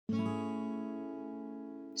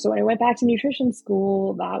So when I went back to nutrition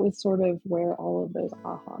school, that was sort of where all of those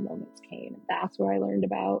aha moments came. That's where I learned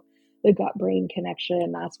about the gut-brain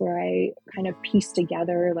connection. That's where I kind of pieced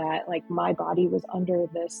together that like my body was under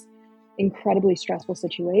this incredibly stressful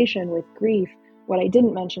situation with grief. What I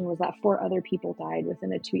didn't mention was that 4 other people died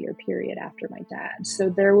within a 2-year period after my dad. So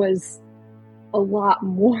there was a lot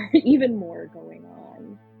more, even more going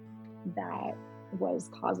on that was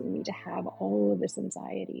causing me to have all of this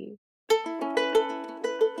anxiety.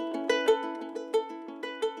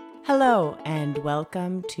 Hello, and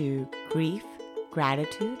welcome to Grief,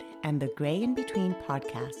 Gratitude, and the Gray in Between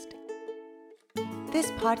podcast. This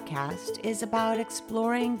podcast is about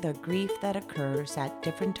exploring the grief that occurs at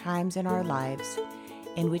different times in our lives,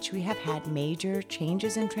 in which we have had major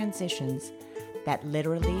changes and transitions that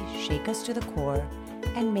literally shake us to the core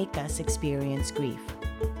and make us experience grief.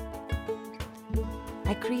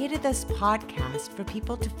 I created this podcast for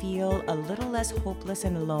people to feel a little less hopeless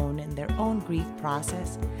and alone in their own grief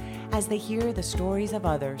process as they hear the stories of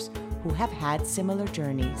others who have had similar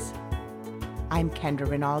journeys. I'm Kendra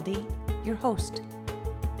Rinaldi, your host.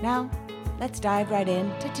 Now, let's dive right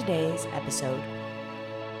into today's episode.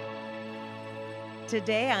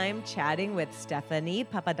 Today, I'm chatting with Stephanie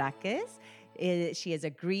Papadakis. She is a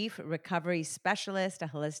grief recovery specialist, a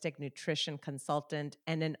holistic nutrition consultant,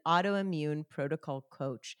 and an autoimmune protocol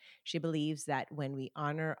coach. She believes that when we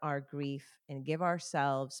honor our grief and give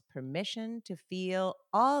ourselves permission to feel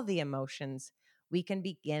all the emotions, we can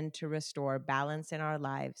begin to restore balance in our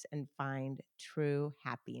lives and find true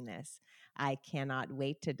happiness. I cannot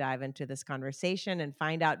wait to dive into this conversation and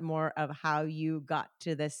find out more of how you got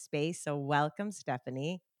to this space. So welcome,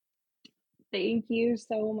 Stephanie. Thank you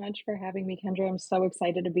so much for having me, Kendra. I'm so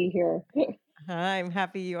excited to be here. I'm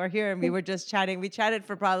happy you are here. And we were just chatting. We chatted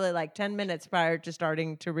for probably like 10 minutes prior to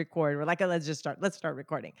starting to record. We're like, let's start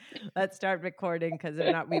recording. Let's start recording because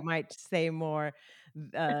if not, we might say more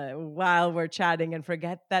while we're chatting and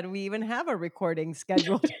forget that we even have a recording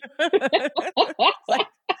scheduled.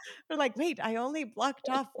 We're like, wait, I only blocked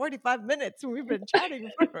off 45 minutes and we've been chatting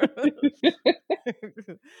for.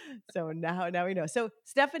 So now we know. So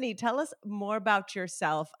Stephanie, tell us more about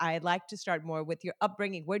yourself. I'd like to start more with your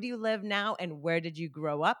upbringing. Where do you live now and where did you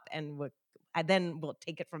grow up? And then we'll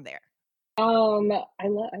take it from there. I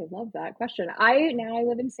love that question. I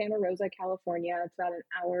live in Santa Rosa, California. It's about an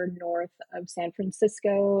hour north of San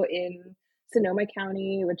Francisco in Sonoma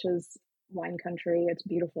County, which is wine country. It's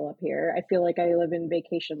beautiful up here. I feel like I live in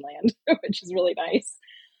vacation land, which is really nice.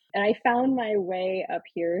 And I found my way up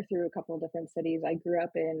here through a couple of different cities. I grew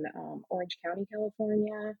up in Orange County,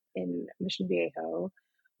 California, in Mission Viejo,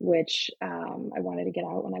 which I wanted to get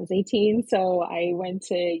out when I was 18. So I went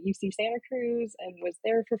to UC Santa Cruz and was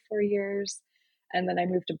there for 4 years. And then I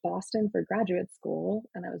moved to Boston for graduate school,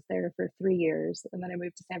 and I was there for 3 years. And then I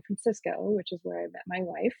moved to San Francisco, which is where I met my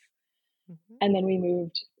wife. Mm-hmm. And then we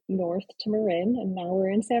moved north to Marin, and now we're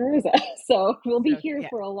in Santa Rosa. So we'll be here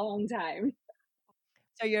for a long time.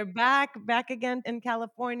 So you're back again in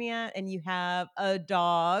California and you have a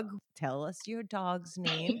dog. Tell us your dog's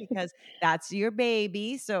name because that's your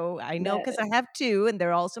baby. So I know because I have 2 and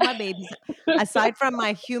they're also my babies. Aside from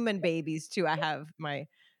my human babies too, I have my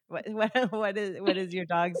what is your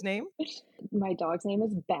dog's name? My dog's name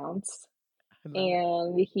is Bounce.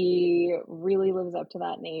 And he really lives up to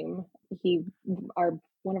that name.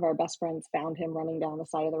 One of our best friends found him running down the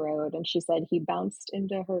side of the road, and she said he bounced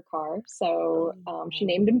into her car. So she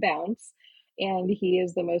named him Bounce, and he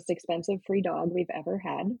is the most expensive free dog we've ever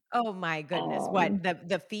had. Oh my goodness! What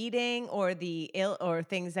the feeding or the ill or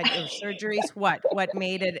things that or surgeries? What's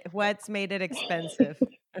made it expensive?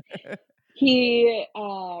 He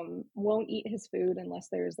won't eat his food unless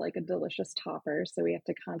there's like a delicious topper. So we have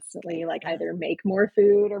to constantly like either make more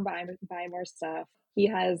food or buy more stuff. He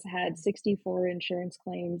has had 64 insurance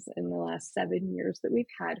claims in the last 7 years that we've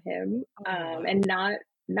had him. And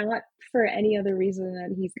not for any other reason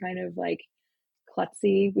than he's kind of like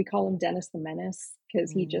klutzy. We call him Dennis the Menace because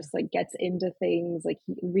he just like gets into things. Like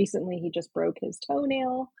recently he just broke his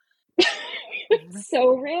toenail.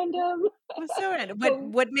 So random. So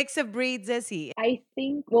random. What mix of breeds is he? I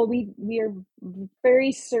think, well, we are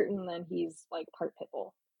very certain that he's like part pit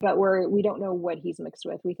bull, but we don't know what he's mixed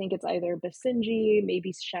with. We think it's either Basenji,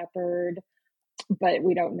 maybe Shepherd, but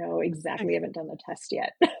we don't know exactly. We haven't done the test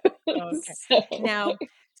yet. Okay. So. Now,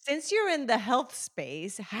 since you're in the health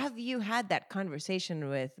space, have you had that conversation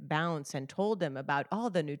with Bounce and told him about all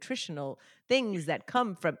the nutritional things that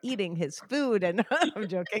come from eating his food? And I'm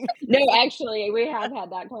joking. No, actually, we have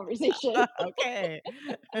had that conversation. Okay.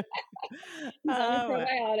 He's on a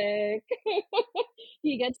probiotic.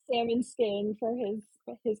 He gets salmon skin for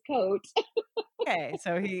his coat. Okay,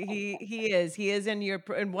 so he is in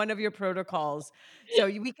in one of your protocols. So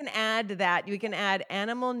we can add that. We can add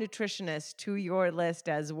animal nutritionist to your list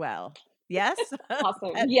as well. Yes?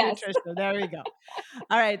 Awesome. Pet Yes. nutrition. There we go.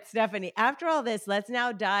 All right, Stephanie. After all this, let's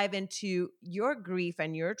now dive into your grief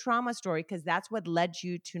and your trauma story because that's what led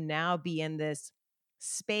you to now be in this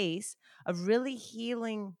space of really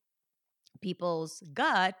healing people's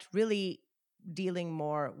gut, really dealing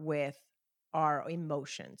more with our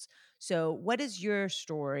emotions. So what is your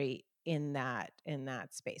story in that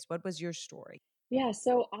space? What was your story? Yeah,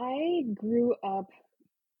 so I grew up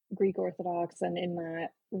Greek Orthodox, and in that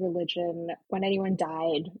religion, when anyone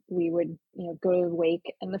died, we would, go to the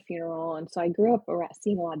wake and the funeral. And so I grew up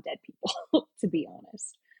seeing a lot of dead people, to be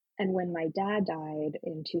honest. And when my dad died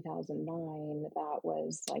in 2009, that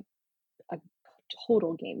was like a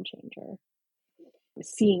total game changer.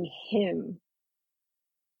 Seeing him,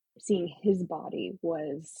 seeing his body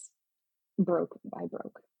was broke. I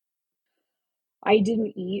broke. I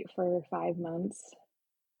didn't eat for 5 months.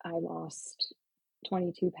 I lost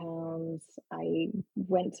 22 pounds. I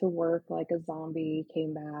went to work like a zombie,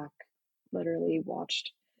 came back, literally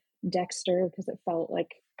watched Dexter because it felt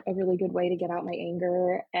like a really good way to get out my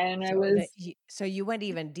anger. And I So was, you went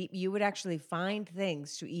even deep. You would actually find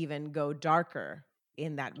things to even go darker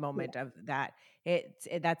in that yeah, moment of that.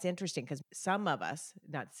 That's interesting because some of us,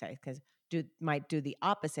 not to say, because might do the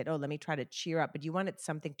opposite. Oh, let me try to cheer up. But you wanted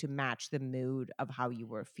something to match the mood of how you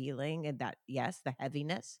were feeling, and that yes, the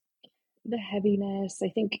heaviness. the heaviness. I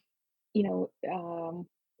think, you know,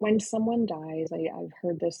 when someone dies, I've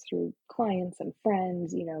heard this through clients and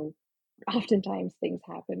friends, oftentimes things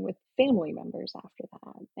happen with family members after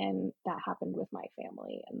that. And that happened with my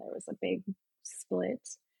family. And there was a big split.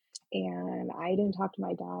 And I didn't talk to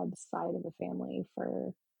my dad's side of the family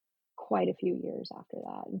for quite a few years after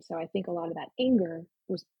that. And so I think a lot of that anger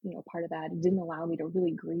was, part of that. It didn't allow me to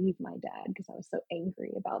really grieve my dad because I was so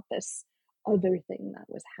angry about this other thing that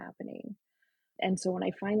was happening. And so when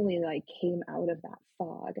I finally like came out of that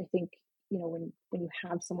fog, I think, when you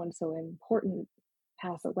have someone so important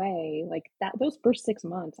pass away, like that, those first 6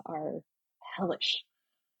 months are hellish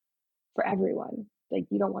for everyone. Like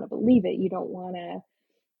you don't want to believe it. You don't want to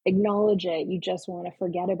acknowledge it. You just want to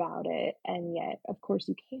forget about it. And yet, of course,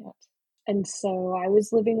 you can't. And so I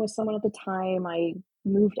was living with someone at the time. I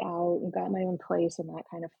moved out and got my own place, and that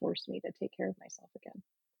kind of forced me to take care of myself again.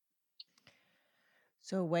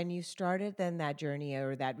 So when you started then that journey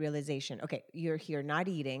or that realization, okay, you're here not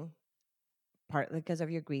eating, partly because of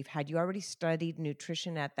your grief. Had you already studied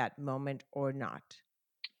nutrition at that moment or not?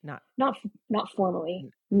 Not Not formally,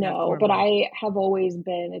 not no, but formally. I have always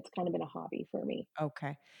been. It's kind of been a hobby for me.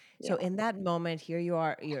 Okay. So Yeah. in that moment, here you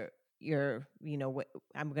are, I'm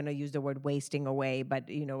going to use the word wasting away, but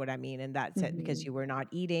you know what I mean. And that's it because Hmm. you were not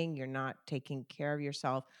eating, you're not taking care of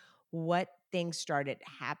yourself. What things started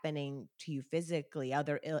happening to you physically,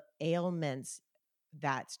 other ailments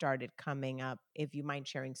that started coming up? If you mind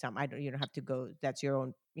sharing some, you don't have to go, that's your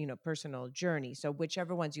own, personal journey. So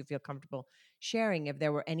whichever ones you feel comfortable sharing, if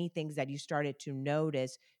there were any things that you started to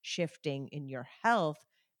notice shifting in your health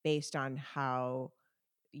based on how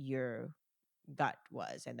your gut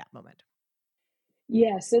was in that moment.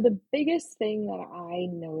 Yeah. So the biggest thing that I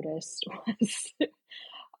noticed was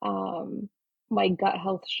um, my gut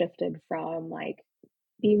health shifted from like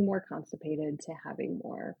being more constipated to having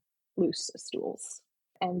more loose stools.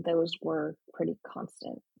 And those were pretty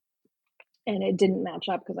constant. And it didn't match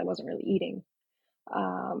up because I wasn't really eating.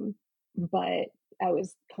 But I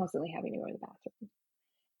was constantly having to go to the bathroom.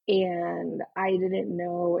 And I didn't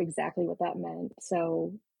know exactly what that meant.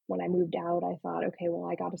 So when I moved out, I thought, okay, well,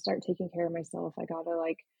 I got to start taking care of myself. I got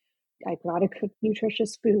to cook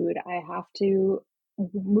nutritious food. I have to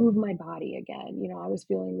move my body again. I was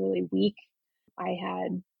feeling really weak. I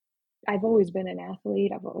had I've always been an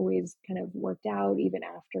athlete. I've always kind of worked out even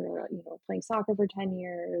after, playing soccer for 10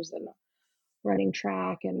 years and running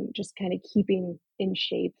track and just kind of keeping in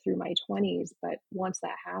shape through my 20s. But once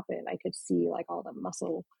that happened, I could see like all the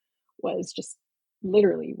muscle was just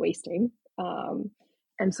literally wasting.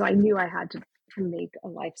 And so I knew I had to make a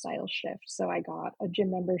lifestyle shift. So I got a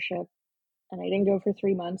gym membership and I didn't go for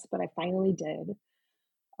 3 months, but I finally did.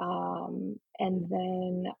 And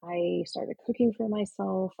then I started cooking for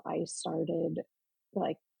myself. I started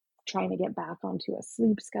like trying to get back onto a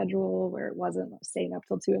sleep schedule where it wasn't staying up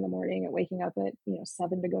till 2 in the morning and waking up at,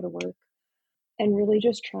 7 to go to work, and really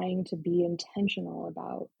just trying to be intentional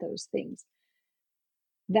about those things.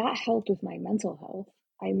 That helped with my mental health.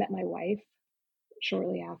 I met my wife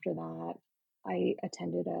shortly after that. I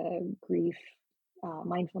attended a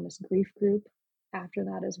mindfulness grief group. after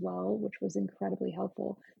that as well, which was incredibly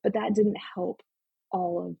helpful. But that didn't help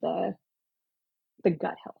all of the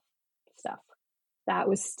gut health stuff. That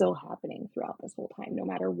was still happening throughout this whole time, no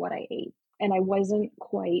matter what I ate. And I wasn't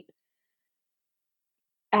quite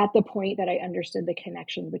at the point that I understood the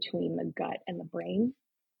connection between the gut and the brain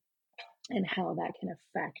and how that can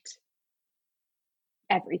affect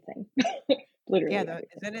everything. Yeah, Literally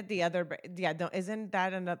everything. isn't it the other? Yeah, no, isn't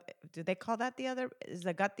that another? Do they call that the other? Is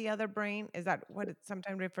the gut the other brain? Is that what it's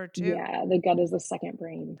sometimes referred to? Yeah, the gut is the second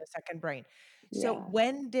brain. The second brain. So Yeah.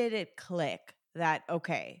 when did it click that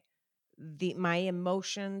okay, the my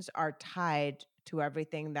emotions are tied to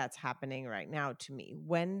everything that's happening right now to me?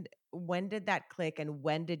 When did that click, and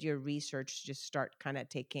when did your research just start kind of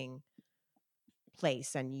taking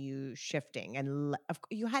place and you shifting and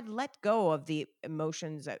you had let go of the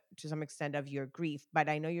emotions to some extent of your grief, but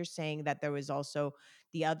I know you're saying that there was also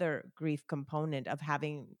the other grief component of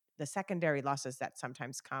having the secondary losses that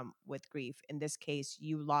sometimes come with grief. In this case,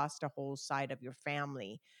 you lost a whole side of your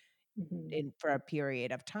family Hmm. in for a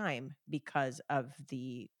period of time because of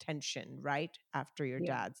the tension right after your Yeah.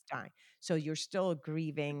 dad's dying, so you're still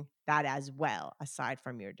grieving that as well aside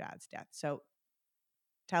from your dad's death. So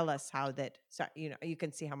tell us how that, so you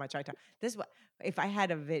can see how much I talk. This is what, if I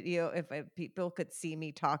had a video, if people could see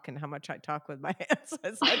me talk and how much I talk with my hands,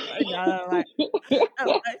 it's like right now I'm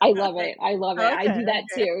I like love it. I love it. I okay, do that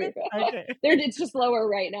too. okay. It's just lower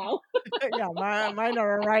right now. Yeah, mine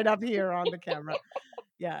are right up here on the camera.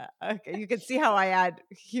 Yeah, okay, you can see how I add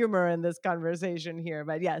humor in this conversation here,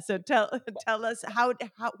 but yeah, so tell us how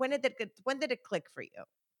when did it click for you?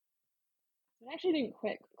 It actually didn't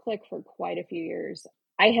click for quite a few years.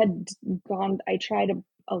 I tried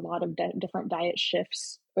a lot of different diet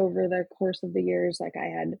shifts over the course of the years. Like I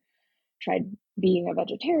had tried being a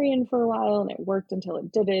vegetarian for a while and it worked until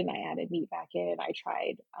it didn't. I added meat back in. I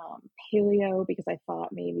tried paleo because I thought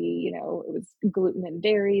maybe, it was gluten and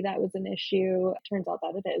dairy that was an issue. It turns out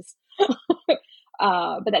that it is.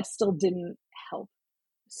 But that still didn't help.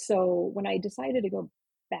 So when I decided to go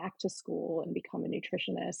back to school and become a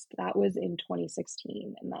nutritionist, that was in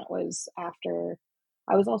 2016. And that was after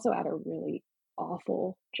I was also at a really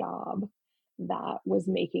awful job that was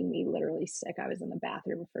making me literally sick. I was in the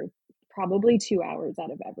bathroom for probably 2 hours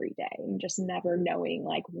out of every day and just never knowing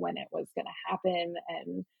like when it was going to happen.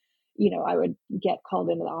 And, I would get called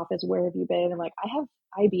into the office. Where have you been? I'm like, I have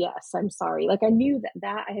IBS. I'm sorry. Like I knew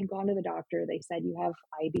that I had gone to the doctor. They said you have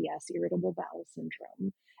IBS, irritable bowel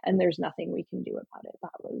syndrome, and there's nothing we can do about it.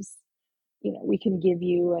 That was, we can give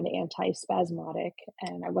you an antispasmodic,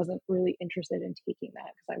 and I wasn't really interested in taking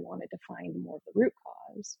that because I wanted to find more of the root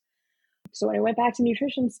cause. So when I went back to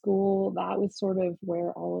nutrition school, that was sort of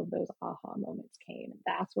where all of those aha moments came.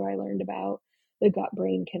 That's where I learned about the gut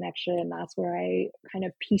brain connection. That's where I kind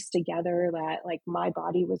of pieced together that like my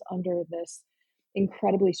body was under this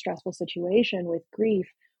incredibly stressful situation with grief.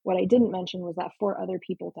 What I didn't mention was that 4 other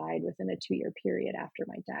people died within a 2-year period after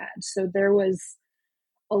my dad. So there was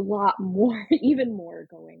a lot more, even more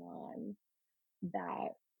going on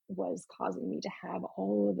that was causing me to have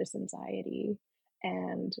all of this anxiety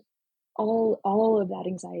and all of that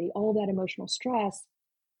anxiety, all that emotional stress.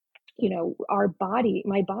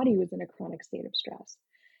 My body was in a chronic state of stress.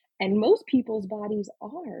 And most people's bodies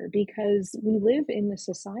are, because we live in a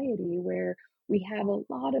society where we have a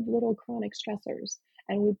lot of little chronic stressors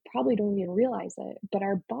and we probably don't even realize it, but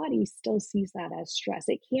our body still sees that as stress.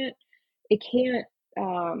 It can't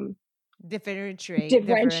um differentiate.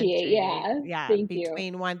 Differentiate, Yeah. yeah, Thank you.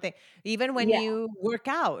 between one thing. Even when Yeah. you work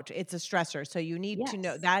out, it's a stressor, so you need to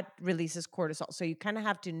know Yes. that releases cortisol, so you kinda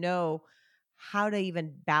have to know how to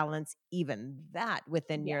even balance even that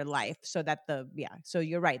within your life Yes. so that so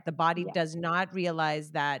you're right, the body Yeah. does not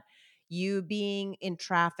realize that you being in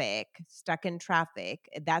traffic, stuck in traffic,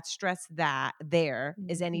 that stress that there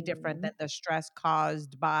is any different than Mhm. the stress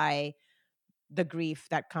caused by the grief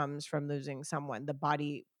that comes from losing someone. The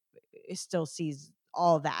body still sees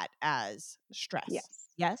all that as stress. Yes.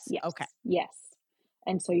 Yes? Okay. Yes. Yes.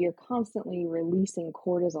 And so you're constantly releasing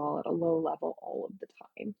cortisol at a low level all of the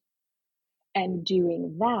time. And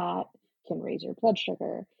doing that can raise your blood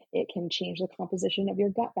sugar. It can change the composition of your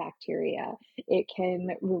gut bacteria. It can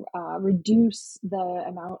reduce the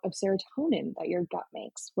amount of serotonin that your gut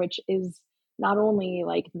makes, which is not only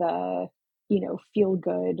like the, feel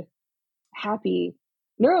good, happy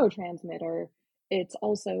neurotransmitter, it's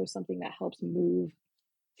also something that helps move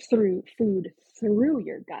through food through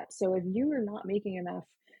your gut. So if you are not making enough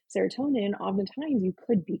serotonin, oftentimes you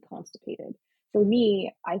could be constipated. For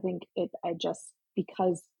me, I think I just,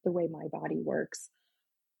 because the way my body works,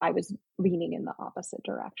 I was leaning in the opposite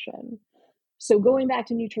direction. So going back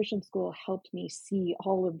to nutrition school helped me see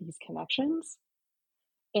all of these connections.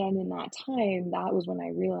 And in that time, that was when I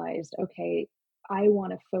realized, okay, I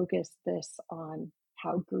want to focus this on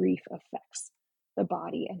how grief affects the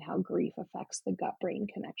body and how grief affects the gut brain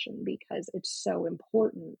connection, because it's so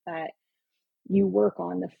important that you work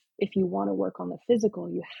on if you want to work on the physical,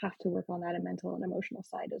 you have to work on that mental and emotional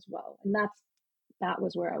side as well. And that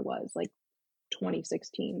was where I was, like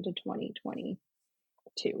 2016 to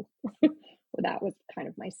 2022. That was kind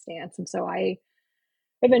of my stance. And so I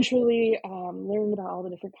eventually learned about all the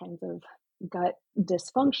different kinds of gut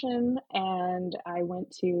dysfunction. And I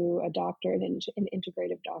went to a doctor, an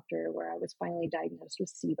integrative doctor, where I was finally diagnosed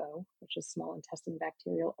with SIBO, which is small intestine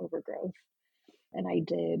bacterial overgrowth. And I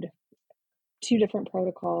did two different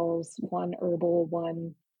protocols, one herbal,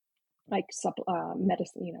 one like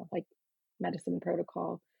medicine, like medicine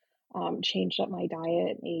protocol. Changed up my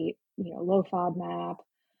diet, ate, low FODMAP,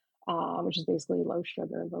 which is basically low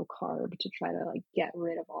sugar, low carb, to try to like get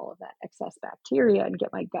rid of all of that excess bacteria and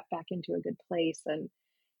get my gut back into a good place. And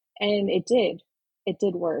it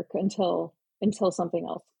did work until something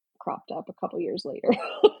else cropped up a couple years later.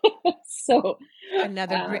 So,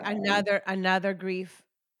 um, Another grief,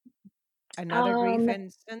 um,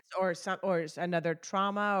 instance, or another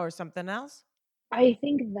trauma or something else? I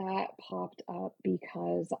think that popped up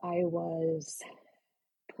because I was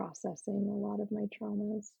processing a lot of my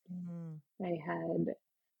traumas. Mhm. I had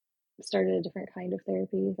started a different kind of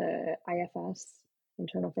therapy, the IFS,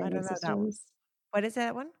 internal I family don't know that one. systems. What is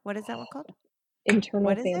that one? What is that one called? Internal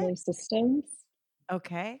What is it? family systems.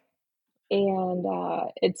 Okay. And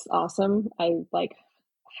it's awesome. I like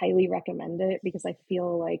highly recommend it because I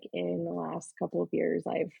feel like in the last couple of years,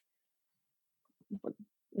 I've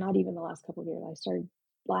not even the last couple of years, I started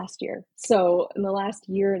last year. So in the last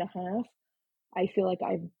year and a half, I feel like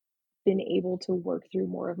I've been able to work through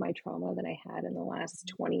more of my trauma than I had in the last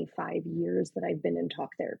 25 years that I've been in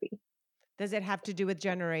talk therapy. Does it have to do with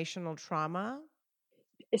generational trauma?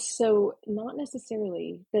 So, not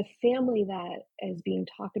necessarily. The family that is being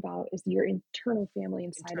talked about is your internal family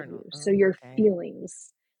inside of you. Internal. So, Oh, your okay.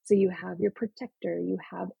 feelings. So, you have your protector, you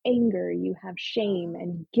have anger, you have shame Oh.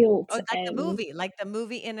 and guilt. Oh, And like the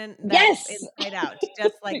movie that yes, Inside Out,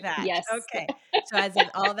 just like that. yes, Okay. So as in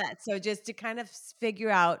all that. So just to kind of figure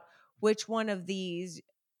out which one of these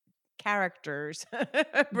characters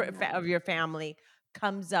yeah, of your family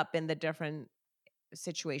comes up in the different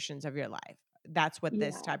situations of your life. That's what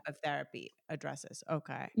this yeah, type of therapy addresses.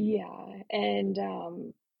 Okay. yeah. And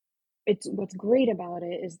it's what's great about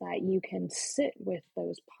it is that you can sit with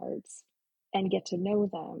those parts and get to know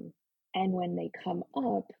them. And when they come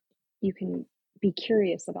up, you can be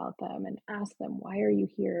curious about them and ask them, why are you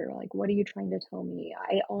here? Like, what are you trying to tell me?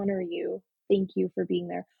 I honor you. Thank you for being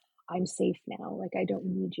there. I'm safe now. Like, I don't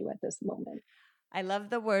need you at this moment. I love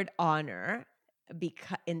the word honor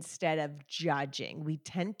because instead of judging, we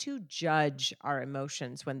tend to judge our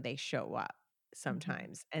emotions when they show up Mhm.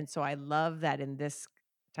 sometimes. And so I love that in this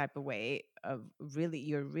type of way of really,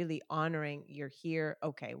 you're really honoring you're here.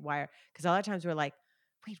 Okay, why? Because a lot of times we're like,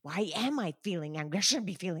 wait, why am I feeling angry? I shouldn't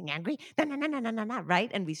be feeling angry. No, no, no, no, no, no, no,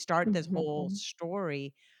 right? And we start this whole Mhm.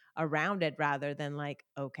 story around it rather than like,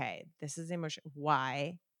 okay, this is emotion.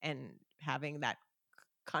 Why? And having that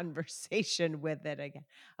conversation with it again.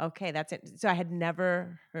 Okay, that's it. So I had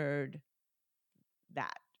never heard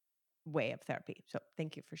that way of therapy. So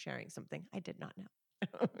thank you for sharing something I did not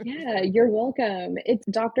know. Yeah, you're welcome. It's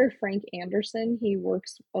Dr. Frank Anderson. He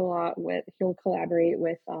works a lot he'll collaborate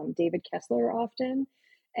with David Kessler often.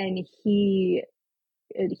 And he's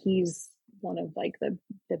one of like the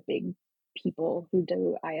big people who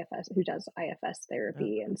does IFS Oh,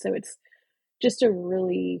 therapy. And so just a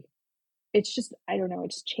really it's just I don't know,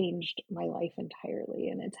 it's changed my life entirely,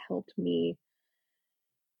 and it's helped me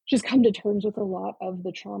just come to terms with a lot of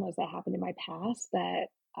the traumas that happened in my past that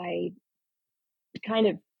I kind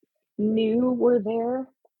of knew were there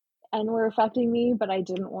and were affecting me, but I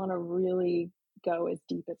didn't want to really go as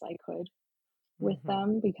deep as I could with mhm.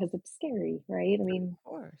 them because it's scary, right? I Of mean,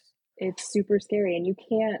 course. it's super scary, and you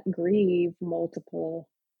can't grieve multiple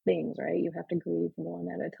things, right? You have to grieve one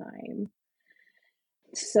at a time.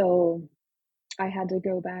 So I had to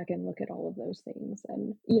go back and look at all of those things.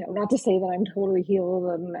 And, not to say that I'm totally healed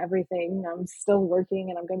and everything. I'm still working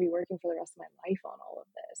and I'm going to be working for the rest of my life on all of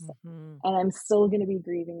this. Mhm, And I'm still going to be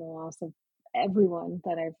grieving the loss of everyone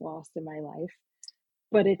that I've lost in my life,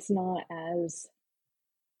 but it's not as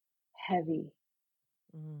heavy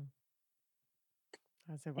mhm.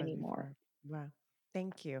 As it was anymore. before. Wow.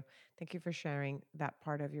 Thank you. Thank you for sharing that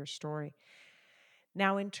part of your story.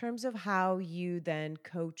 Now, in terms of how you then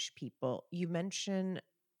coach people, you mentioned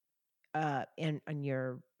in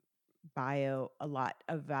your bio a lot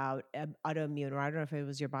about autoimmune, or I don't know if it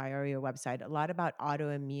was your bio or your website, a lot about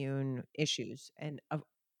autoimmune issues and of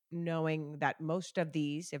knowing that most of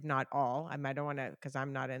these, if not all, I don't want to, because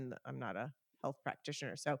I'm not a health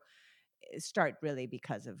practitioner. So start really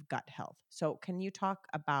because of gut health. So can you talk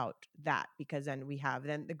about that? Because then we have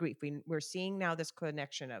then the grief. We're seeing now this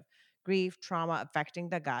connection of grief, trauma affecting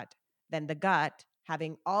the gut, then the gut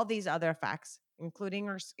having all these other effects, including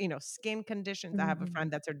our, skin conditions. I have a Hmm.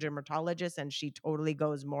 friend that's a dermatologist, and she totally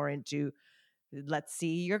goes more into, let's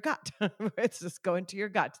see your gut. It's just go into your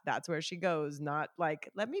gut. That's where she goes, not like,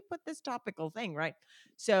 let me put this topical thing, right?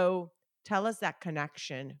 So tell us that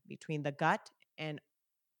connection between the gut and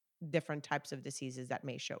different types of diseases that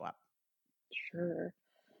may show up. Sure.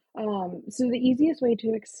 So the easiest way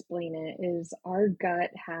to explain it is our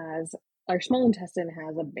small intestine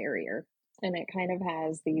has a barrier, and it kind of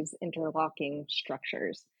has these interlocking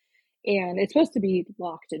structures, and it's supposed to be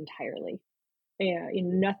locked entirely.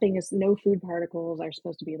 And no food particles are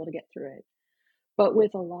supposed to be able to get through it. But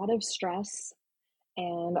with a lot of stress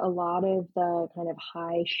and a lot of the kind of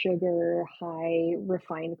high sugar, high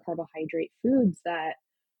refined carbohydrate foods that,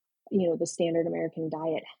 the standard American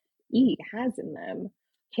diet eat has in them,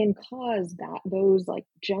 can cause those like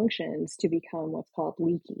junctions to become what's called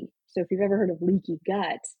leaky. So if you've ever heard of leaky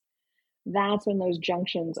gut, that's when those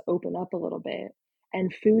junctions open up a little bit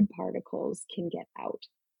and food particles can get out.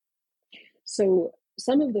 So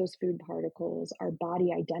some of those food particles our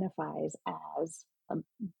body identifies as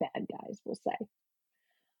bad guys, we'll say.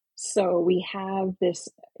 So we have this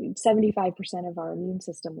 75% of our immune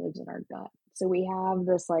system lives in our gut. So we have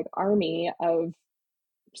this like army of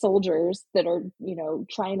soldiers that are,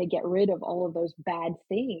 trying to get rid of all of those bad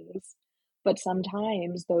things. But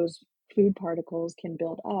sometimes those food particles can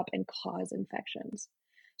build up and cause infections.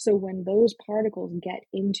 So when those particles get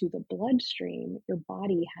into the bloodstream, your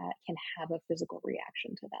body can have a physical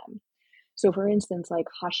reaction to them. So, for instance, like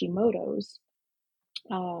Hashimoto's,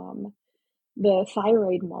 um, the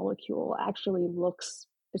thyroid molecule actually looks,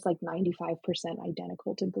 it's like 95%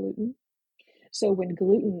 identical to gluten. So when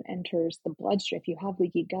gluten enters the bloodstream, if you have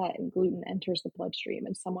leaky gut and gluten enters the bloodstream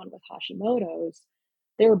and someone with Hashimoto's,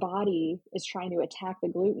 their body is trying to attack the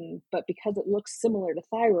gluten, but because it looks similar to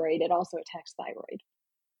thyroid, it also attacks thyroid.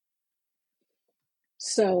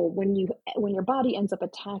 So when your body ends up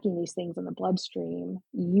attacking these things in the bloodstream,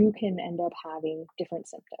 you can end up having different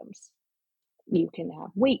symptoms. You can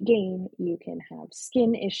have weight gain, you can have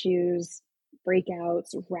skin issues,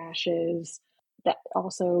 breakouts, rashes. That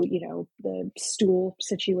also, the stool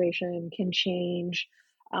situation can change.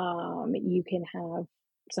 You can have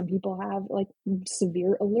Some people have like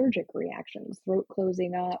severe allergic reactions, throat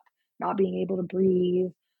closing up, not being able to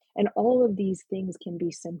breathe. And all of these things can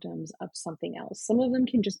be symptoms of something else. Some of them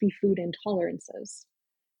can just be food intolerances,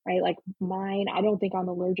 right? Like mine, I don't think I'm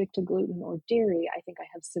allergic to gluten or dairy. I think I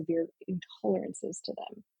have severe intolerances to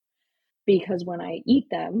them because when I eat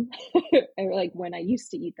them, or like when I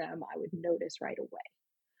used to eat them, I would notice right away.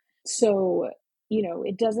 So,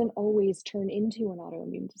 it doesn't always turn into an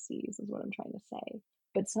autoimmune disease, is what I'm trying to say.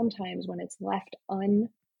 But sometimes when it's left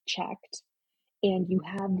unchecked and you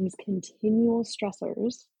have these continual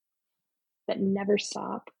stressors that never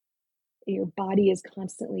stop, your body is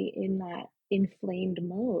constantly in that inflamed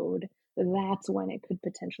mode, that's when it could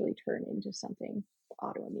potentially turn into something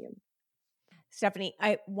autoimmune. Stephanie,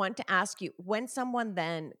 I want to ask you, when someone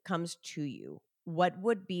then comes to you, what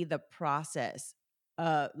would be the process?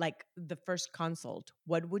 Like the first consult,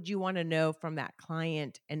 what would you want to know from that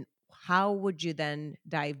client, and how would you then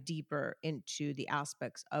dive deeper into the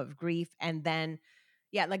aspects of grief? And then,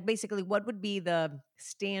 yeah, like basically, what would be the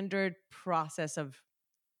standard process of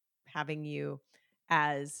having you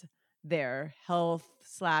as their health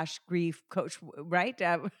slash grief coach, right?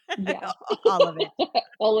 Yeah. All of it.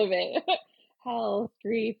 All of it. Health,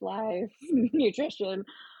 grief, life, nutrition.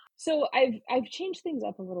 So I've changed things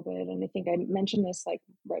up a little bit, and I think I mentioned this like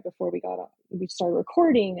right before we started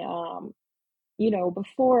recording.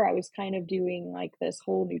 Before I was kind of doing like this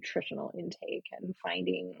whole nutritional intake and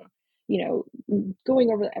finding,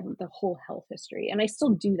 going over the whole health history. And I still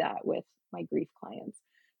do that with my grief clients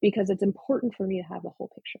because it's important for me to have the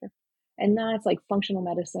whole picture. And that's like functional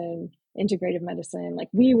medicine, integrative medicine. Like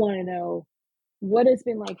we want to know what it's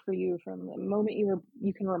been like for you from the moment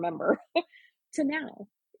you can remember to now.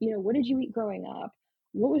 What did you eat growing up?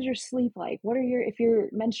 What was your sleep like? If you're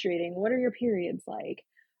menstruating, what are your periods like?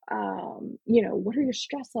 What are your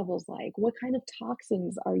stress levels like? What kind of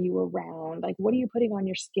toxins are you around? Like, what are you putting on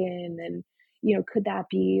your skin? And, could that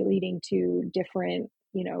be leading to different,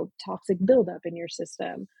 toxic buildup in your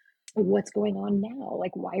system? what's going on now?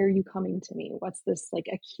 Like, why are you coming to me? What's this like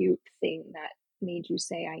acute thing that made you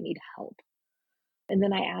say I need help? And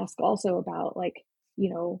then I ask also about like,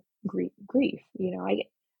 grief.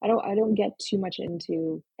 I don't get too much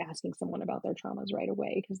into asking someone about their traumas right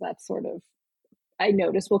away because that's sort of, I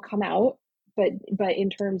notice, will come out. But in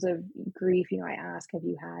terms of grief, I ask, have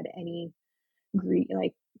you had any grief,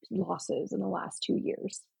 like losses in the last 2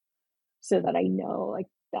 years, so that I know like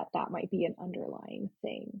that might be an underlying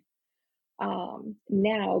thing.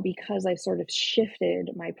 Now, because I sort of shifted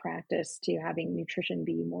my practice to having nutrition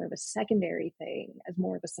be more of a secondary thing, as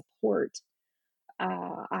more of a support,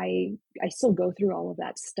 I still go through all of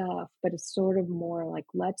that stuff, but it's sort of more like,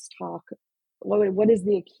 let's talk. What is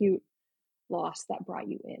the acute loss that brought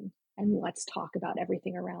you in? And let's talk about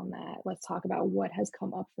everything around that. Let's talk about what has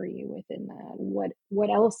come up for you within that. What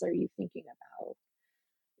else are you thinking about?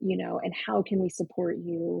 And how can we support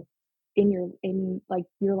you in like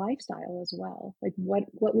your lifestyle as well? Like what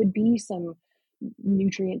would be some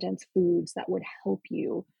nutrient dense foods that would help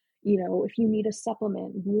you? If you need a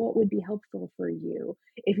supplement, what would be helpful for you?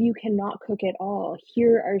 If you cannot cook at all,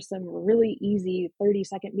 here are some really easy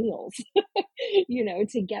 30-second meals,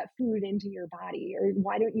 to get food into your body. Or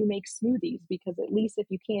why don't you make smoothies? Because at least if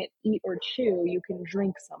you can't eat or chew, you can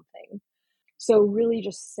drink something. So really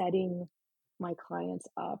just setting my clients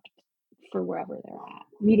up for wherever they're at,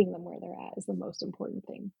 meeting them where they're at is the most important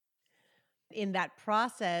thing. In that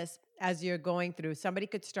process, as you're going through, somebody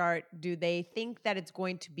could start, do they think that it's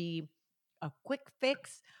going to be a quick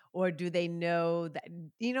fix, or do they know that,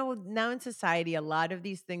 now in society a lot of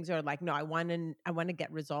these things are like, no, I want to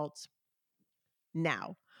get results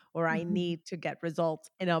now, or I Mhm, need to get results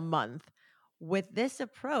in a month. With this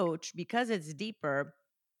approach, because it's deeper,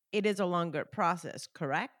 it is a longer process,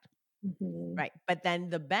 correct? mhm. Right. But then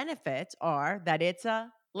the benefits are that it's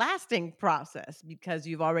a lasting process because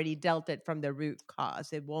you've already dealt it from the root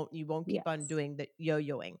cause. You won't keep on Yes. doing the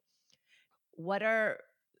yo-yoing. What are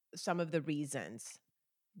some of the reasons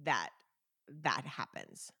that that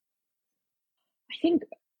happens? I think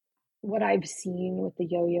what I've seen with the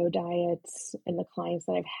yo-yo diets and the clients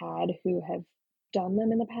that I've had who have done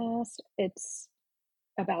them in the past, it's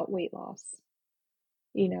about weight loss,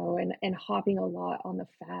 and hopping a lot on the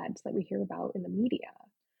fads that we hear about in the media.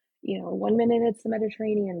 One minute it's the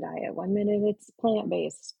Mediterranean diet, one minute it's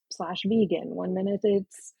plant-based slash vegan, one minute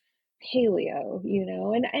it's paleo,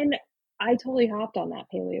 and I totally hopped on that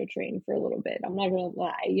paleo train for a little bit. I'm not gonna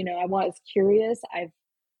lie. I was curious. I've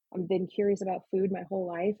been curious about food my whole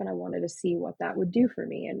life, and I wanted to see what that would do for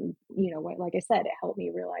me. And like I said, it helped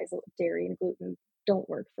me realize that dairy and gluten don't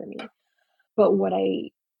work for me. But what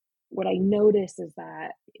I notice is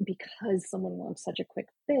that because someone wants such a quick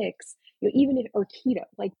fix, even if, or keto,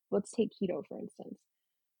 like let's take keto for instance,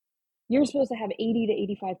 you're supposed to have 80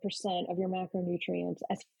 to 85% of your macronutrients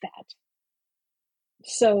as fat.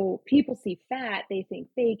 So people see fat, they think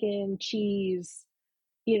bacon, cheese,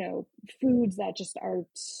 you know, foods that just are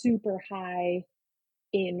super high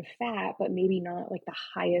in fat, but maybe not like the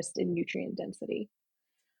highest in nutrient density.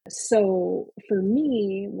 So for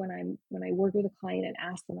me, when I work with a client and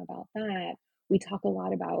ask them about that, we talk a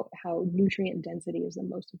lot about how nutrient density is the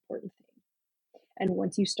most important thing. And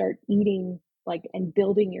once you start eating like and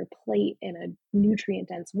building your plate in a nutrient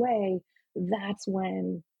dense way, that's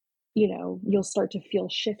when you'll start to feel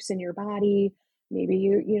shifts in your body. Maybe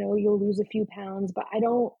you'll lose a few pounds, but I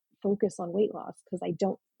don't focus on weight loss because I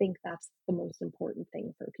don't think that's the most important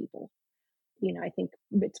thing for people. I think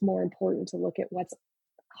it's more important to look at what's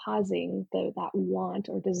causing that want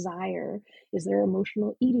or desire. Is there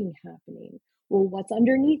emotional eating happening? Well, what's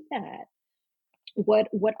underneath that? What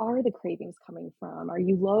are the cravings coming from? Are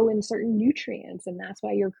you low in certain nutrients and that's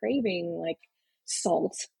why you're craving like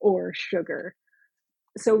salt or sugar?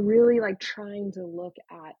 So really like trying to look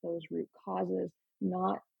at those root causes,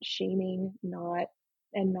 not shaming, not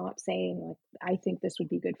saying like I think this would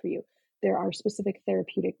be good for you. There are specific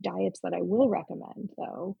therapeutic diets that I will recommend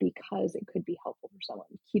though because it could be helpful for someone.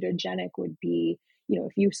 Ketogenic would be,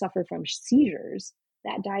 if you suffer from seizures,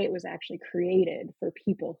 that diet was actually created for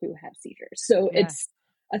people who have seizures. So Yeah. it's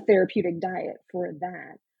a therapeutic diet for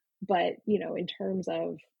that. But, in terms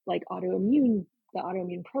of like the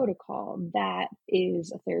autoimmune protocol, that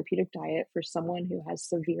is a therapeutic diet for someone who has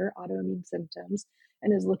severe autoimmune symptoms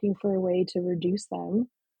and is looking for a way to reduce them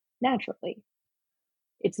naturally.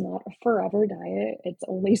 It's not a forever diet. It's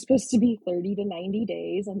only supposed to be 30 to 90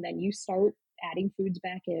 days. And then you start adding foods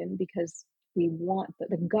back in because the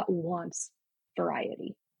gut wants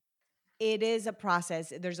variety. It is a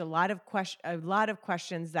process. There's a lot of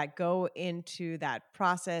questions that go into that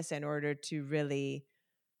process in order to really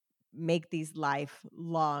make these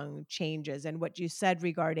lifelong changes. And what you said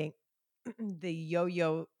regarding the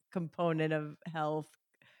yo-yo component of health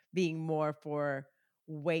being more for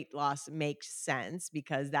weight loss makes sense,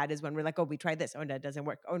 because that is when we're like, oh, we tried this. Oh, no, it doesn't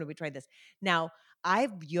work. Oh, no, we tried this. Now,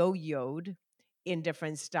 I've yo-yoed in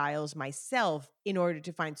different styles myself in order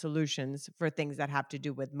to find solutions for things that have to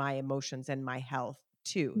do with my emotions and my health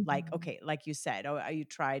too. Like, Mhm. okay, like you said, oh, you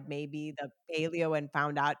tried maybe the paleo and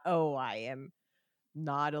found out, oh, I am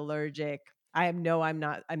not allergic.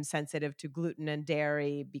 I'm sensitive to gluten and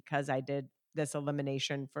dairy because I did this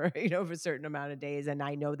elimination for, for a certain amount of days. And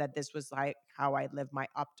I know that this was like how I live my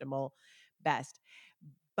optimal best.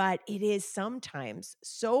 But it is sometimes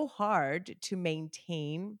so hard to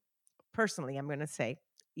maintain, personally, I'm going to say,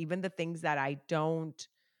 even the things that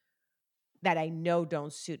that I know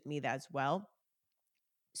don't suit me as well.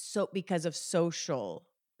 So because of social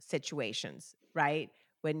situations, right?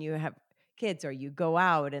 When you have kids or you go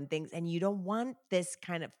out and things, and you don't want this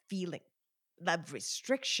kind of feeling of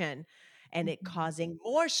restriction and it Mhm. causing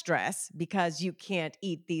more stress because you can't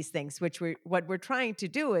eat these things, which what we're trying to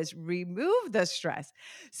do is remove the stress.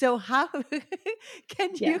 So how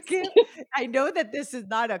can you Yes. give, I know that this is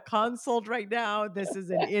not a consult right now, this is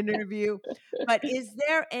an interview, but is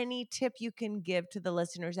there any tip you can give to the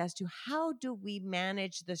listeners as to how do we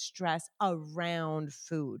manage the stress around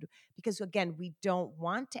food? Because again, we don't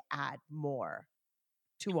want to add more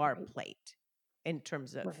to our Right, plate in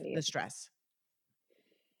terms of the right. stress.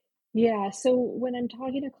 Yeah, so when I'm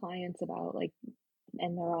talking to clients about, like,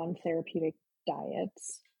 and they're on therapeutic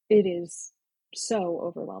diets, it is so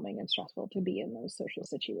overwhelming and stressful to be in those social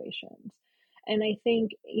situations. And I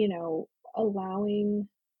think, allowing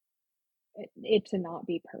it to not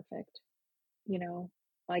be perfect, you know?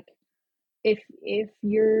 Like, if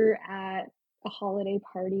you're at a holiday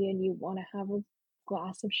party and you wanna have a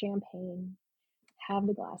glass of champagne, have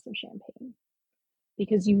the glass of champagne,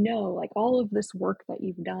 because like, all of this work that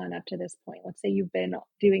you've done up to this point, let's say you've been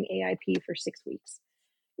doing AIP for 6 weeks.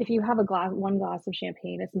 If you have one glass of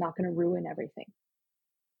champagne, it's not gonna ruin everything,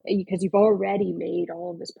 because you've already made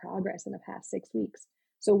all of this progress in the past 6 weeks.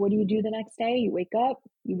 So what do you do the next day? You wake up,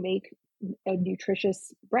 you make a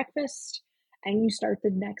nutritious breakfast, and you start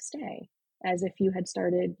the next day as if you had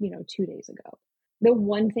started, 2 days ago. The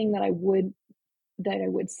one thing that I would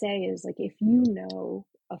say is, like, if you know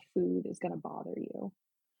a food is gonna bother you,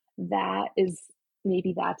 that is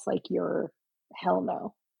maybe that's like your hell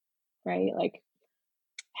no, right? Like,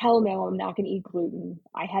 hell no, I'm not going to eat gluten.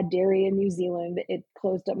 I had dairy in New Zealand. It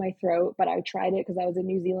closed up my throat, but I tried it because I was in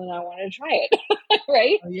New Zealand and I wanted to try it.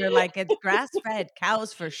 Right? Oh, you're like, it's grass-fed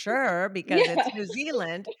cows for sure because Yeah. it's New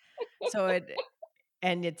Zealand. So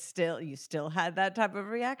and it's still, you still had that type of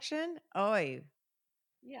reaction? Oy.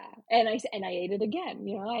 Yeah. And I ate it again.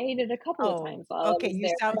 I ate it a couple of Oh, times while I okay. was You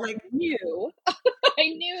there sound because I like knew I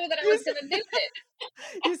knew that I you was going to do it.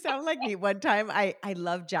 You sound like me. One time I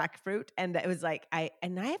love jackfruit, and it was like I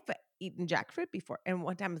have eaten jackfruit before. And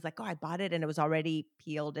one time I was like, "Oh, I bought it and it was already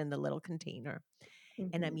peeled in the little container."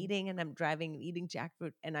 And I'm Mhm. eating and I'm driving and eating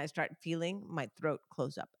jackfruit and I start feeling my throat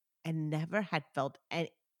close up. And never had felt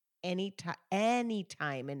any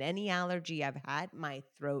time in any allergy I've had my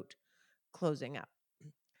throat closing up.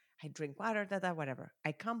 I drink water, whatever.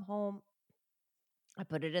 I come home, I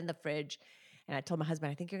put it in the fridge, and I told my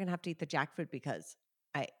husband, "I think you're gonna have to eat the jackfruit because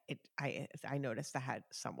I noticed I had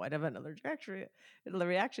somewhat of an allergic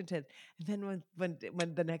reaction to it." And then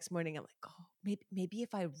when the next morning I'm like, "Oh, maybe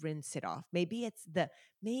if I rinse it off, maybe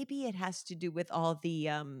it has to do with all the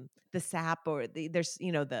sap or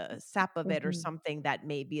the sap of it or Mhm. something that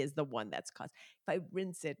maybe is the one that's caused. If I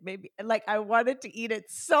rinse it, maybe." Like, I wanted to eat it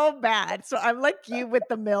so bad. So I'm like you with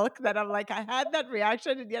the milk, that I'm like, I had that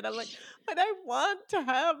reaction, and yet I'm like, but I want to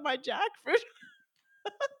have my jackfruit.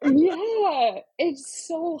 Yeah, it's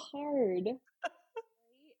so hard.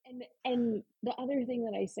 Right? And the other thing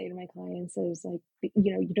that I say to my clients is, like,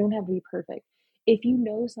 you don't have to be perfect. If you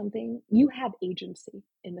know something, you have agency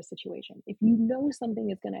in the situation. If you know something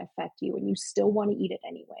is going to affect you and you still want to eat it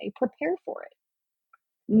anyway, prepare for it.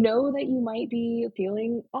 Know that you might be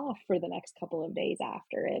feeling off for the next couple of days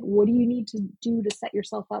after it. What do you need to do to set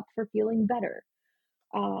yourself up for feeling better?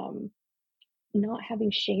 Um, Not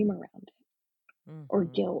having shame around it, or Mhm.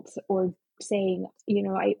 guilt, or saying,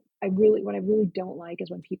 what I really don't like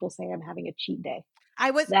is when people say I'm having a cheat day.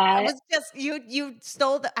 I That was just, you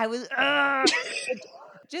stole the I was it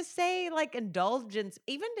just say, like, indulgence,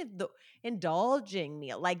 even if the indulging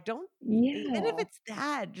meal, like, don't, even if Yeah, it's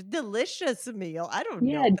that, just delicious meal, I don't yeah,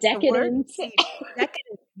 know, but the word decadence. cheat,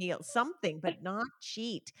 decadent meal, something, but not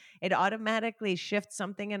cheat. It automatically shifts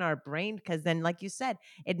something in our brain because then, like you said,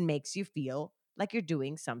 it makes you feel like you're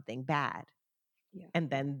doing something bad. Yeah. And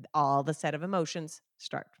then all the set of emotions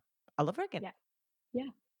start all over again. Yeah. Yeah.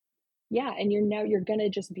 Yeah. And you're gonna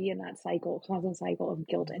just be in that cycle, constant cycle of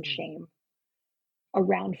guilt and Mhm. shame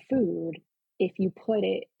around food if you put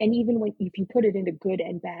it, and even when if you put it into good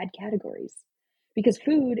and bad categories. Because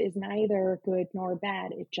food is neither good nor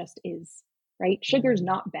bad, it just is, right? Sugar's Mm.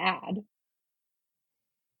 not bad.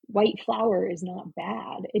 White flour is not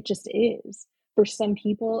bad. It just is. For some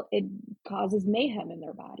people, it causes mayhem in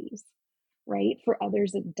their bodies, right? For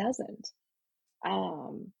others, it doesn't.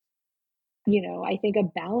 Um, I think a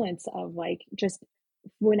balance of like just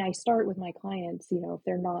when I start with my clients, if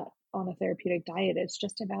they're not on a therapeutic diet, it's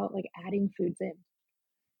just about like adding foods in.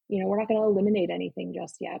 We're not going to eliminate anything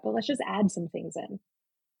just yet, but let's just add some things in.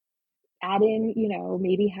 Add in,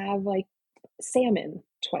 maybe have like salmon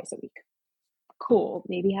twice a week. Cool.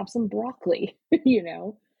 Maybe have some broccoli,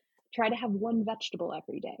 try to have one vegetable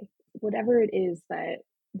every day. Whatever it is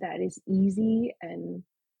that is easy, and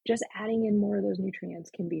just adding in more of those nutrients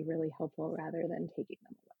can be really helpful rather than taking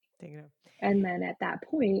them away. Take it out. And then at that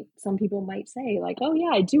point, some people might say like, "Oh yeah,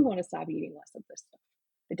 I do want to stop eating less of this stuff.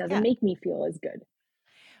 It doesn't Yeah. make me feel as good."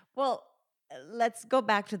 Well, let's go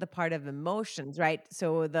back to the part of emotions, right?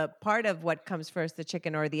 So the part of what comes first, the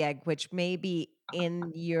chicken or the egg, which may be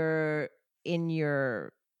in your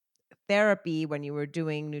therapy when you were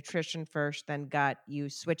doing nutrition first, then gut, you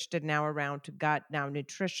switched it now around to gut, now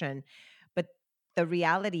nutrition. But the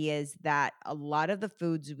reality is that a lot of the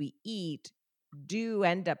foods we eat do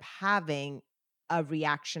end up having a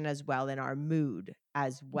reaction as well in our mood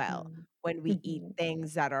as well. Mhm. When we eat Mhm.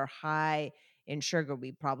 things that are high in sugar,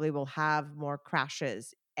 we probably will have more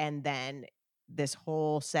crashes. And then this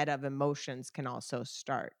whole set of emotions can also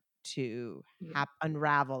start to Yeah.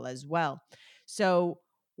 unravel as well. So,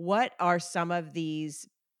 what are some of these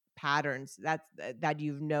patterns that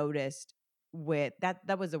you've noticed with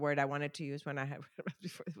that was the word I wanted to use when I had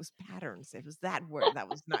before. It was patterns. It was that word that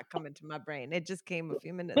was not coming to my brain. It just came a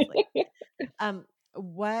few minutes later. Um,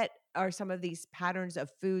 what are some of these patterns of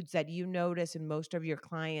foods that you notice in most of your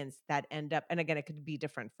clients that end up, and again, it could be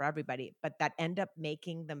different for everybody, but that end up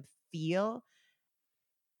making them feel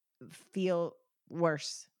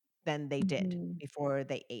worse than they did Mhm. before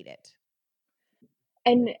they ate it?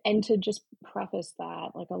 And to just preface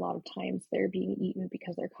that, like a lot of times they're being eaten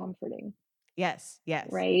because they're comforting, Yes, yes.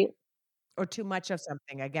 right? Or too much of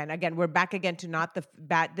something. Again, we're back again to not the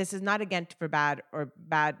bad. This is not again for bad or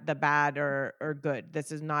good.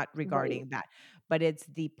 This is not Right. regarding that, but it's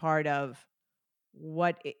the part of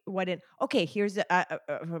what in. Okay, here's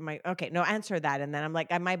my okay. No, answer that, and then I'm like,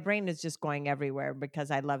 my brain is just going everywhere because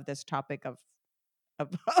I love this topic of, of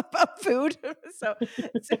food. so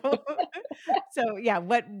so so yeah.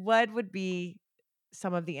 What would be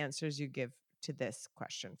some of the answers you give to this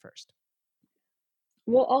question first?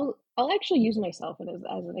 Well, I'll actually use myself as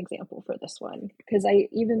an example for this one, because I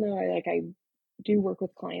even though I do work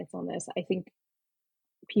with clients on this, I think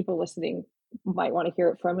people listening might want to hear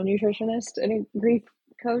it from a nutritionist and a grief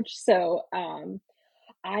coach. So,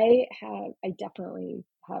 I definitely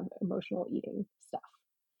have emotional eating stuff.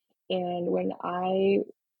 And when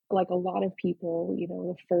like a lot of people,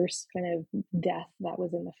 the first kind of death that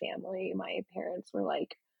was in the family, my parents were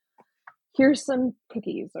like, here's some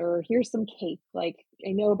cookies or here's some cake. Like,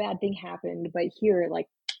 I know a bad thing happened, but here, like,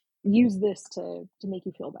 use this to make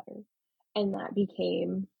you feel better. And that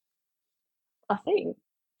became a thing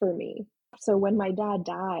for me. So when my dad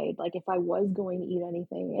died, like if I was going to eat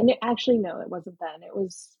anything, and actually, no, it wasn't then. It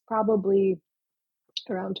was probably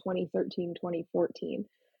around 2013, 2014.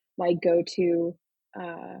 My go-to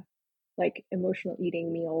like emotional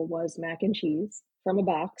eating meal was mac and cheese from a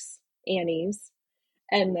box, Annie's,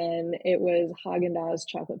 and then it was Haagen-Dazs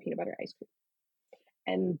chocolate peanut butter ice cream.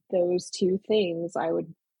 And those two things I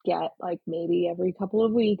would get like maybe every couple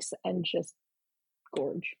of weeks and just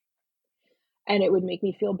gorge. And it would make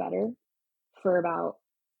me feel better for about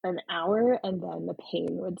an hour, and then the pain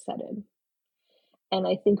would set in. And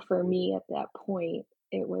I think for me at that point,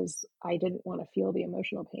 it was I didn't want to feel the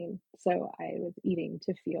emotional pain. So I was eating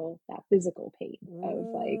to feel that physical pain of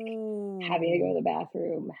like having to go to Ooh. the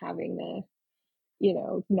bathroom, having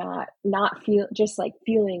to, not feel, just like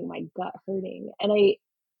feeling my gut hurting. And I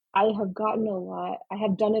have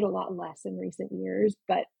done it a lot less in recent years,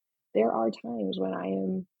 but there are times when I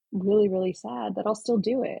am really, really sad that I'll still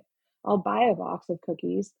do it. I'll buy a box of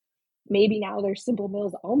cookies. Maybe now they're Simple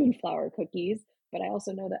Mills almond flour cookies, but I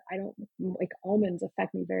also know that I don't like almonds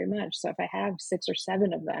affect me very much. So if I have 6 or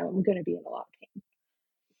 7 of them, I'm going to be in a lot of pain.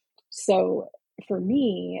 So for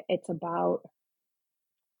me, it's about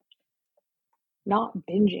not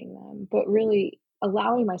binging them, but really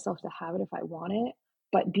allowing myself to have it if I want it,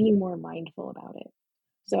 but being more mindful about it.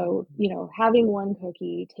 So, Mhm. having one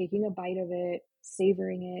cookie, taking a bite of it,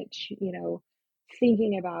 savoring it,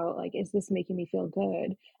 thinking about like, is this making me feel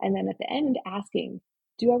good? And then at the end, asking,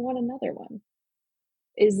 do I want another one?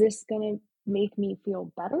 Is this going to make me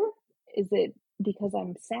feel better? Is it because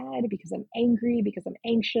I'm sad, because I'm angry, because I'm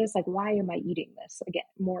anxious? Like, why am I eating this again?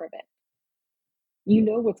 More of it. You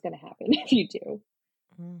know what's going to happen if you do.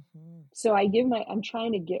 Mhm. So I'm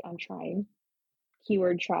trying,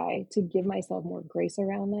 keyword try, to give myself more grace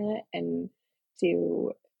around that and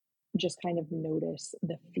to just kind of notice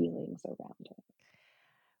the feelings around it.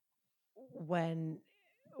 When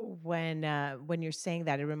when you're saying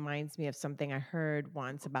that, it reminds me of something I heard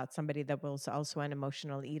once about somebody that was also an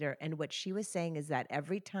emotional eater, and what she was saying is that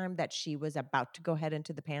every time that she was about to go head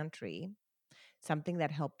into the pantry, something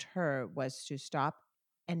that helped her was to stop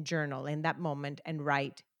and journal in that moment and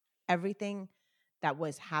write everything that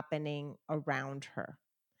was happening around her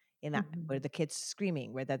in that, where Mhm. the kids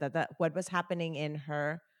screaming, where what was happening in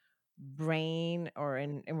her brain or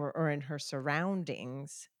or in her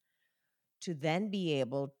surroundings, to then be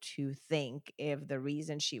able to think if the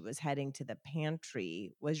reason she was heading to the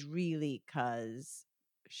pantry was really because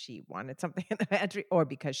she wanted something in the pantry or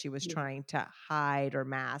because she was Yeah, trying to hide or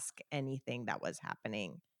mask anything that was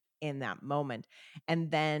happening in that moment. And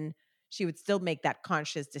then she would still make that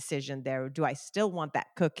conscious decision there. Do I still want that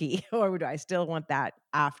cookie or do I still want that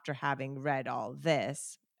after having read all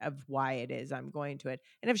this of why it is I'm going to it?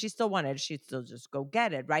 And if she still wanted it, she'd still just go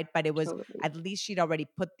get it, right? But it was totally. at least she'd already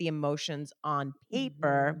put the emotions on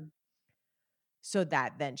paper Mhm. so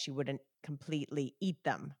that then she wouldn't completely eat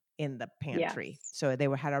them in the pantry. Yes, So they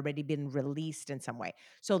had already been released in some way.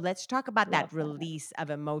 So let's talk about love that that. release of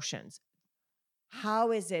emotions.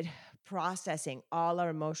 How is it processing all our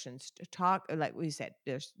emotions to talk? Like we said,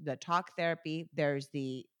 there's the talk therapy, there's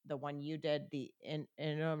the one you did,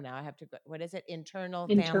 now I have to go, what is it? Internal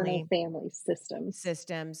Internal family family systems.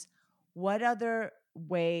 systems. What other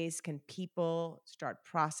ways can people start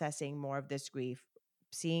processing more of this grief?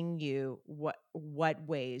 Seeing you, what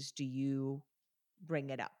ways do you bring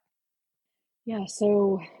it up? Yeah,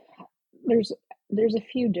 so there's there's a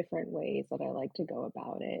few different ways that I like to go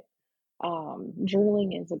about it.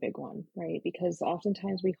 Journaling is a big one, right? Because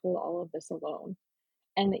oftentimes we hold all of this alone.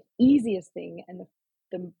 And the easiest thing and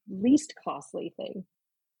the least costly thing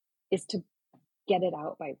is to get it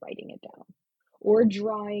out by writing it down or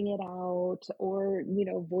drawing it out or,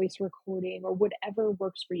 voice recording or whatever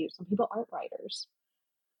works for you. Some people aren't writers.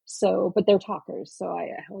 So, but they're talkers. So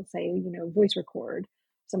I will say, voice record.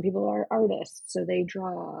 Some people are artists, so they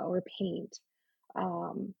draw or paint.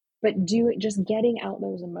 But just getting out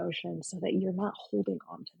those emotions so that you're not holding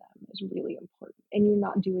on to them is really important and you're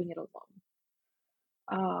not doing it alone.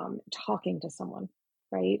 Talking to someone,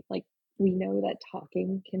 right? Like we know that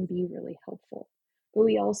talking can be really helpful, but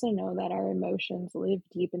we also know that our emotions live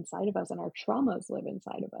deep inside of us and our traumas live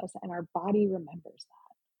inside of us and our body remembers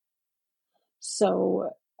that.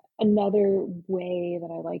 So another way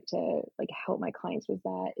that I like to like help my clients with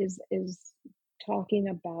that is talking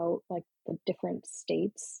about like the different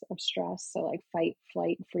states of stress. So like fight,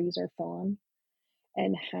 flight, freeze, or fawn,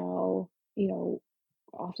 and how,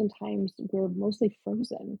 oftentimes we're mostly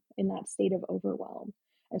frozen in that state of overwhelm.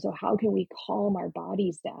 And so how can we calm our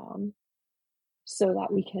bodies down so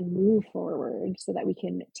that we can move forward, so that we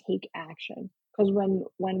can take action? Because when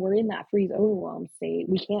we're in that freeze overwhelm state,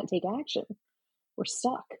 we can't take action. We're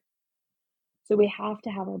stuck. So we have to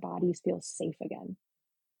have our bodies feel safe again.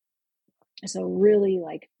 So really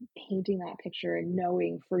like painting that picture and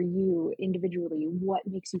knowing for you individually what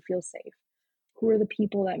makes you feel safe. Who are the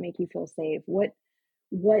people that make you feel safe? What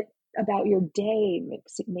about your day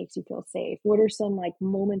makes you feel safe? What are some like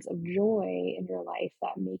moments of joy in your life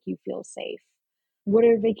that make you feel safe? What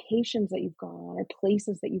are vacations that you've gone on or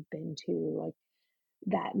places that you've been to like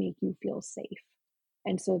that make you feel safe?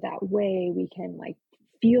 And so that way we can like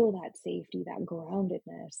feel that safety, that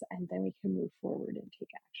groundedness, and then we can move forward and take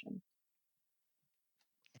action.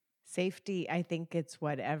 Safety, I think it's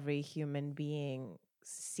what every human being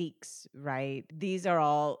seeks, right? These are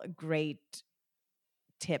all great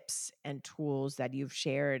tips and tools that you've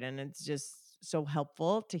shared, and it's just so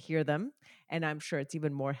helpful to hear them. And I'm sure it's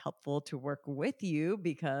even more helpful to work with you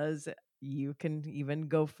because you can even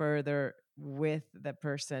go further with the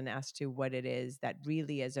person as to what it is that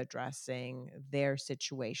really is addressing their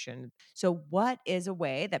situation. So what is a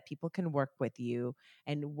way that people can work with you,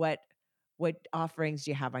 and what offerings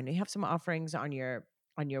do you have? I know you have some offerings on your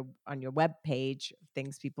web page,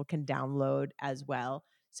 things people can download as well.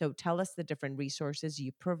 So tell us the different resources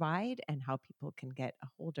you provide and how people can get a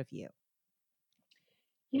hold of you.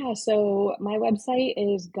 Yeah, so my website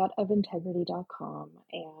is gutofintegrity.com,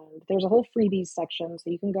 and there's a whole freebies section, so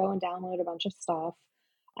you can go and download a bunch of stuff.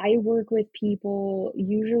 I work with people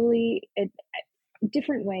usually at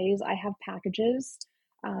different ways. I have packages,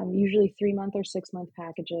 usually 3 month or 6 month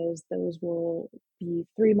packages. Those will be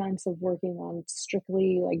 3 months of working on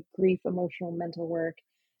strictly like grief, emotional, mental work,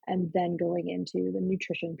 and then going into the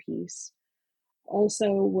nutrition piece.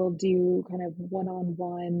 Also, we'll do kind of one on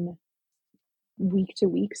one week to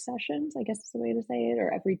week sessions, I guess is the way to say it,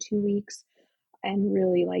 or every 2 weeks, and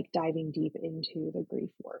really like diving deep into the grief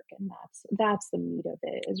work. And that's the meat of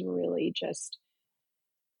it, is really just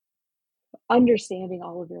understanding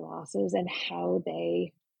all of your losses and how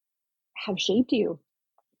they have shaped you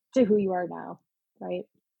to who you are now, right?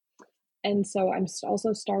 And so I'm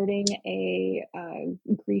also starting a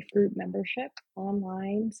grief group membership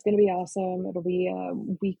online. It's going to be awesome. It'll be a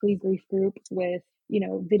weekly grief group with,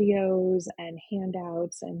 videos and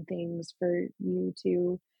handouts and things for you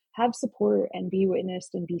to have support and be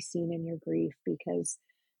witnessed and be seen in your grief, because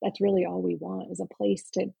that's really all we want, is a place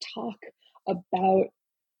to talk about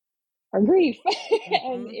our grief.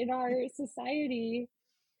 And Mhm. in our society,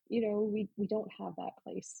 we don't have that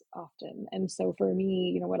place often. And so for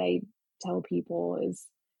me, what I tell people is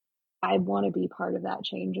I want to be part of that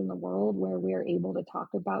change in the world where we're able to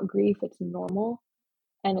talk about grief. It's normal,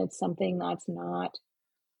 and it's something that's not,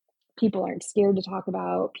 people aren't scared to talk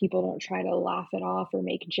about. People don't try to laugh it off or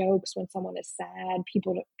make jokes when someone is sad.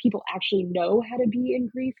 People actually know how to be in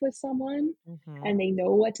grief with someone, and Mhm. they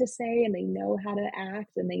know what to say, and they know how to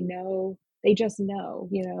act, and they just know,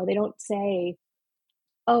 they don't say,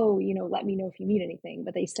 "Oh, let me know if you need anything,"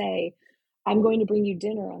 but they say, "I'm going to bring you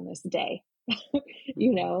dinner on this day."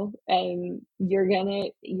 Mhm. And you're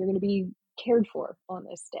gonna be cared for on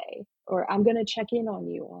this day, or I'm gonna check in on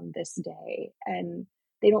you on this day. And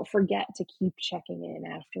they don't forget to keep checking in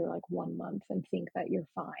after like 1 month and think that you're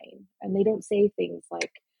fine. And they don't say things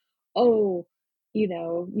like, "Oh,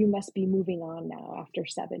 you must be moving on now after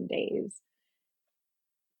 7 days."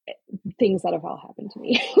 Things that have all happened to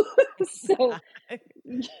me. So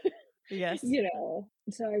Yes.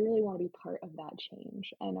 so I really want to be part of that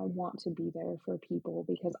change, and I want to be there for people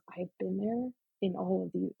because I've been there in all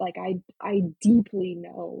of these. Like, I deeply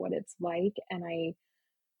know what it's like, and I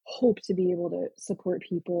hope to be able to support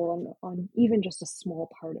people on even just a small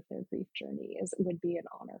part of their grief journey. Is Would be an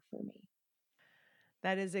honor for me.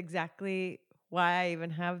 That is exactly why I even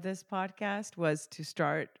have this podcast, was to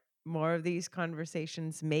start more of these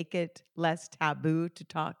conversations, make it less taboo to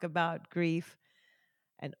talk about grief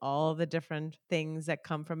and all the different things that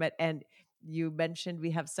come from it. And you mentioned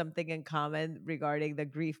we have something in common regarding the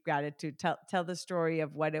grief gratitude. Tell the story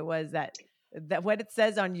of what it was that what it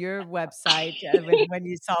says on your website when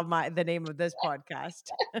you saw the name of this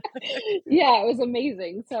podcast. Yeah, it was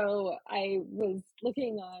amazing. So I was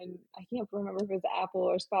looking on, I can't remember if it was Apple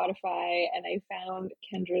or Spotify, and I found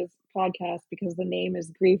Kendra's podcast because the name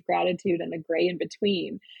is Grief, Gratitude, and the Gray in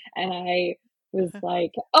Between. And I was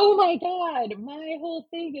like, oh my God, my whole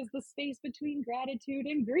thing is the space between gratitude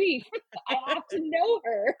and grief. I have to know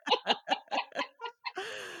her.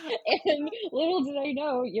 And little did I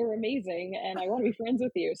know, you're amazing and I want to be friends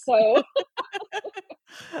with you. So,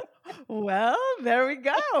 Well, there we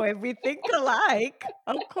go. If we think alike,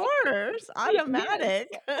 of course, yes. automatic.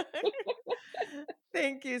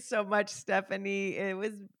 Thank you so much, Stephanie. It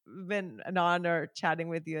was been an honor chatting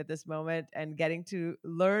with you at this moment and getting to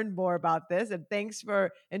learn more about this. And thanks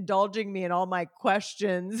for indulging me in all my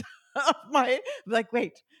questions. Of my like,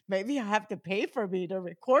 wait, maybe I have to pay for me to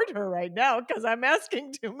record her right now because I'm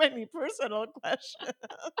asking too many personal questions.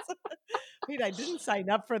 Wait, I didn't sign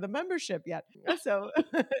up for the membership yet. So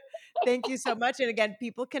thank you so much. And again,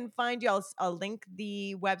 people can find you. I'll link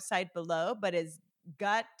the website below, but it's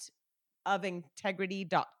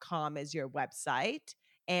gutofintegrity.com is your website.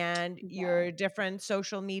 And Yeah. your different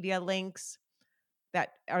social media links,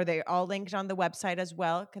 that are they all linked on the website as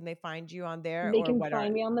well? Can they find you on there, They or can what are?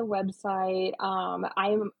 find me on the website.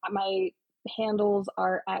 My handles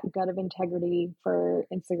are at Gut of Integrity for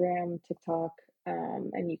Instagram, TikTok,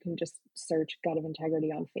 and you can just search Gut of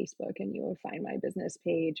Integrity on Facebook, and you will find my business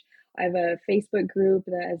page. I have a Facebook group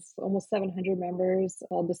that has almost 700 members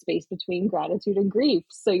called The Space Between Gratitude and Grief,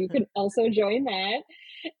 so you can also join that.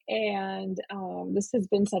 And this has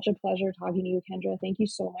been such a pleasure talking to you, Kendra. Thank you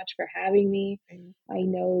so much for having me. I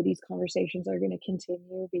know these conversations are going to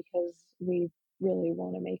continue because we really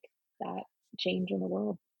want to make that change in the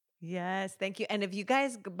world. Yes, thank you. And if you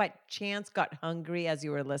guys by chance got hungry as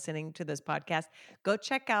you were listening to this podcast, go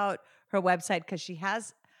check out her website because she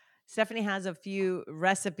has Stephanie has a few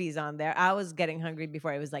recipes on there. I was getting hungry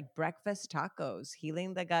before. It was like breakfast tacos,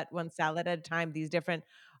 healing the gut one salad at a time, these different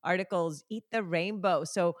articles, eat the rainbow.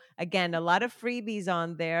 So, again, a lot of freebies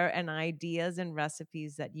on there and ideas and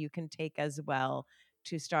recipes that you can take as well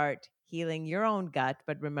to start healing your own gut.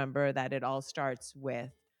 But remember that it all starts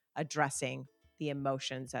with addressing the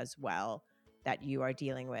emotions as well that you are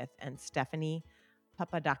dealing with. And Stephanie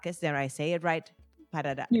Papadakis, did I say it right?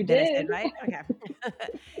 You Did I say it did. right? Okay.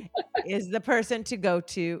 Is the person to go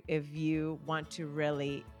to if you want to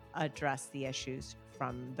really address the issues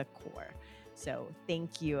from the core. So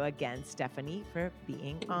thank you again, Stephanie, for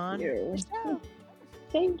being Thank on the you. show.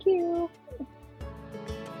 Thank you.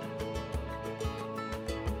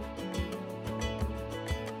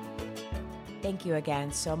 Thank you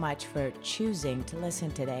again so much for choosing to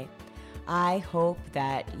listen today. I hope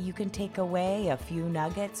that you can take away a few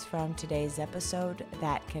nuggets from today's episode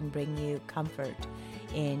that can bring you comfort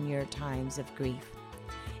in your times of grief.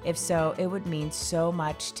 If so, it would mean so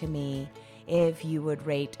much to me if you would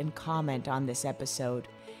rate and comment on this episode.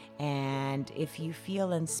 And if you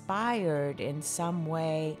feel inspired in some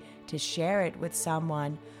way to share it with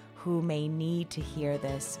someone who may need to hear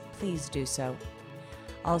this, please do so.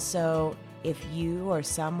 Also, if you or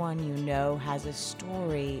someone you know has a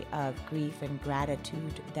story of grief and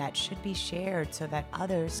gratitude that should be shared so that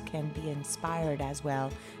others can be inspired as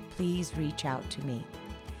well, please reach out to me.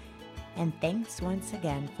 And thanks once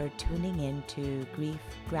again for tuning in to Grief,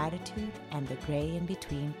 Gratitude, and the Gray in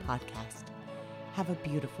Between podcast. Have a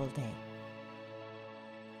beautiful day.